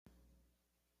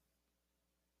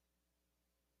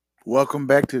Welcome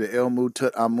back to the El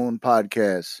Mutut Amun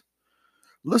podcast.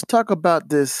 Let's talk about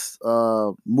this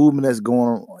movement that's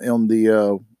going on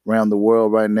the around the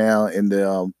world right now in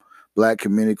the black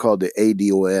community called the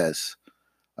ADOS,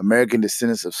 American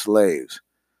Descendants of Slaves.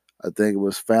 I think it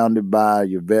was founded by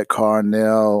Yvette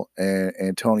Carnell and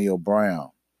Antonio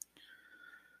Brown.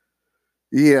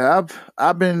 Yeah,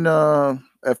 I've been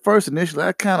at first initially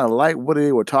I kind of liked what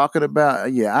they were talking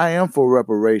about. Yeah, I am for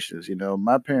reparations. You know,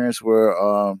 my parents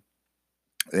were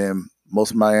and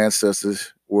most of my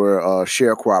ancestors were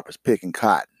sharecroppers picking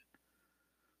cotton.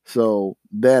 So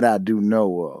that I do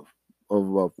know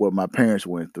of what my parents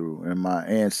went through and my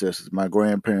ancestors, my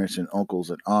grandparents and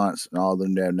uncles and aunts and all of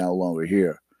them that are no longer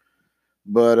here.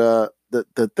 But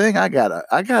the thing I got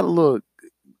a little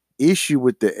issue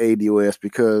with the ADOS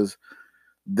because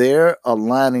they're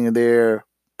aligning their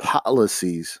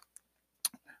policies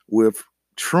with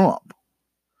Trump.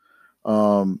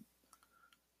 Um,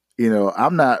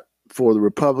 I'm not for the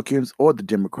Republicans or the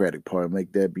Democratic Party.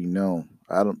 Make that be known.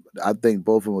 I don't. I think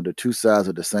both of them are the two sides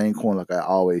of the same coin, like I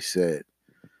always said.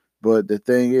 But the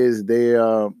thing is,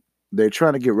 they're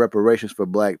trying to get reparations for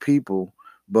Black people,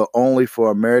 but only for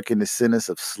American descendants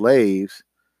of slaves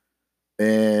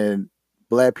and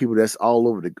Black people that's all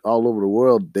over the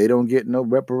world. They don't get no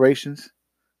reparations.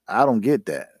 I don't get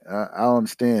that. I don't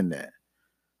understand that.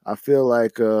 I feel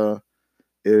like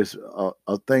is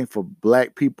a thing for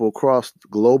Black people across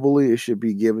globally. It should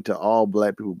be given to all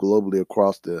Black people globally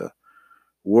across the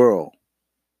world.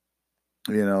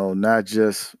 Not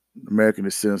just American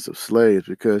descendants of slaves,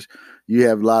 because you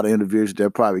have a lot of individuals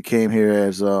that probably came here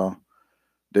as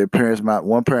their parents might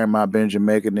one parent might be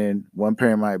Jamaican and one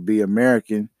parent might be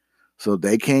American, so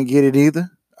they can't get it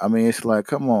either. I mean, it's like,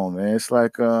 come on, man. It's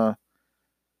like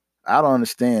I don't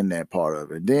understand that part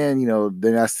of it.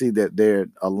 Then I see that they're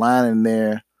aligning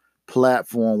their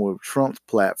platform with Trump's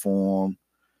platform.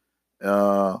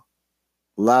 A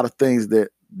lot of things that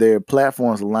their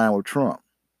platforms align with Trump.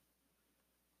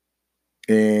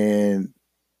 And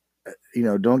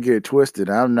don't get it twisted.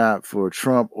 I'm not for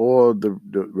Trump or the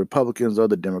Republicans or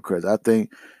the Democrats. I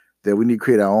think that we need to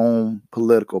create our own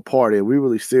political party. If we're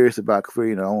really serious about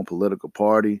creating our own political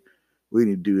party, we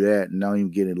need to do that and not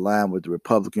even get in line with the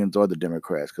Republicans or the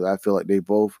Democrats, because I feel like they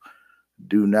both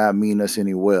do not mean us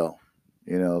any well.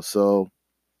 So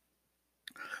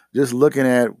just looking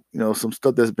at some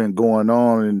stuff that's been going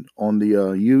on the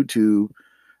YouTube,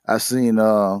 I seen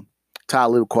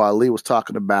Talib Kweli was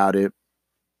talking about it,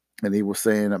 and he was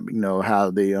saying how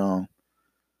they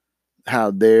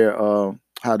how their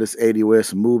how this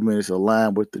ADOS movement is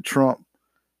aligned with the Trump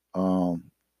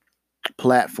um,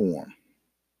 platform.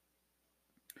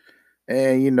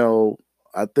 And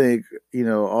I think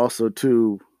also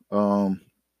too, um,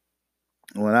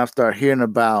 when I start hearing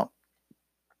about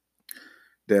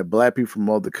that Black people from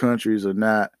other countries are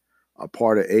not a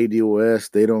part of ADOS,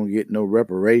 they don't get no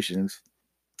reparations.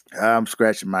 I'm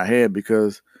scratching my head,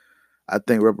 because I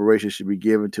think reparations should be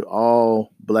given to all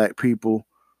Black people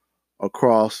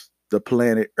across the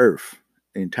planet Earth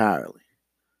entirely.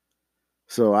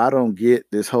 So I don't get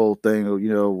this whole thing of,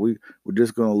 we're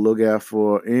just going to look out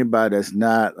for anybody that's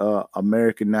not a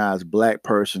Americanized Black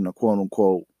person, or quote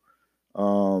unquote.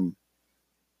 Um,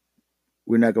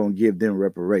 we're not going to give them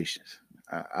reparations.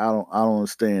 I don't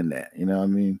understand that. You know what I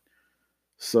mean?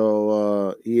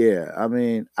 So yeah, I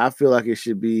mean, I feel like it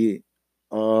should be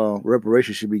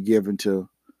reparations should be given to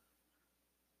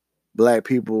Black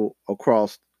people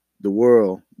across the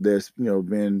world that's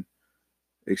been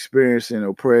experiencing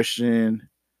oppression,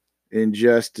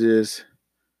 injustice,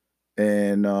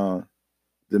 and the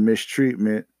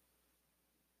mistreatment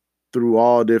through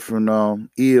all different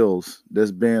ills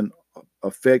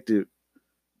affected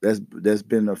that's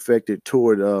been affected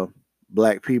toward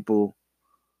Black people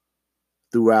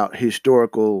throughout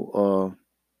historical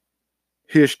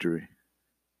history.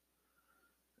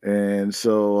 And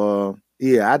so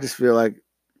yeah, I just feel like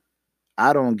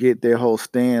I don't get their whole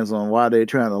stance on why they're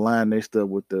trying to line their stuff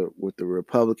with the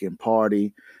Republican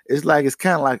Party. It's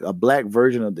kind of like a Black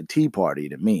version of the Tea Party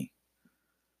to me.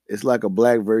 It's like a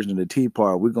Black version of the Tea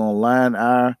Party. We're gonna line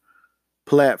our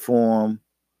platform,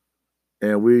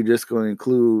 and we're just going to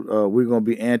include. We're going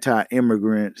to be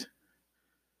anti-immigrant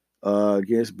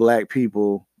against Black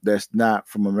people that's not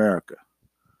from America,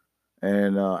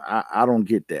 and I don't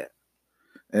get that.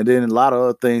 And then a lot of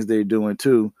other things they're doing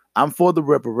too. I'm for the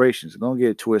reparations. Don't get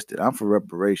it twisted. I'm for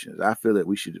reparations. I feel that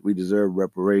we deserve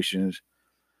reparations,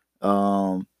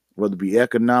 whether it be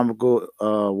economical,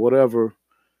 whatever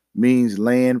means,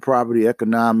 land, property,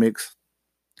 economics.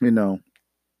 You know,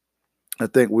 I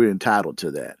think we're entitled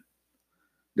to that.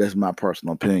 That's my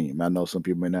personal opinion. I know some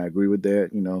people may not agree with that,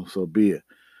 so be it.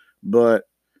 But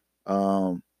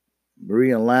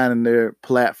realigning their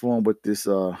platform with this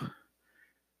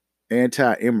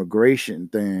anti-immigration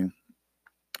thing,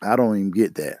 I don't even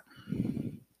get that.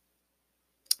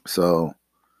 So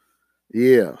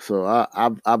yeah, so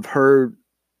I've heard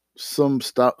some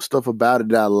stuff about it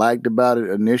that I liked about it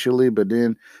initially, but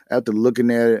then after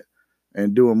looking at it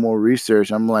and doing more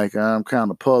research, I'm like, I'm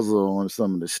kind of puzzled on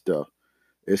some of this stuff.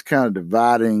 It's kind of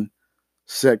dividing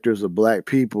sectors of black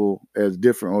people as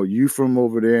different. Oh, you from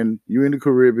over there, and you in the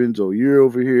Caribbeans, or you're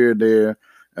over here, there,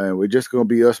 and we're just gonna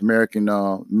be us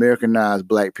Americanized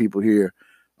black people here.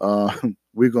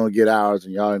 We're gonna get ours,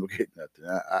 and y'all ain't gonna get nothing.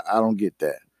 I don't get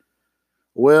that.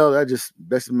 Well,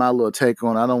 that's my little take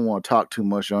on it. I don't want to talk too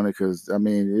much on it because I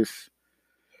mean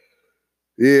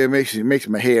it makes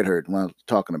my head hurt when I'm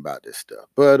talking about this stuff.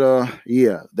 But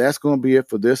yeah, that's gonna be it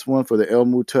for this one for the El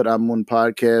Mutut Amun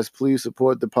podcast. Please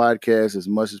support the podcast as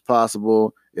much as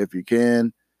possible if you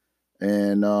can.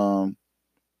 And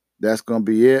that's gonna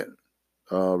be it.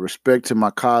 Respect to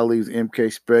my colleagues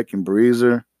MK Spec and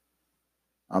Breezer.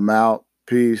 I'm out.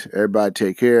 Peace. Everybody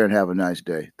take care and have a nice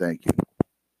day. Thank you.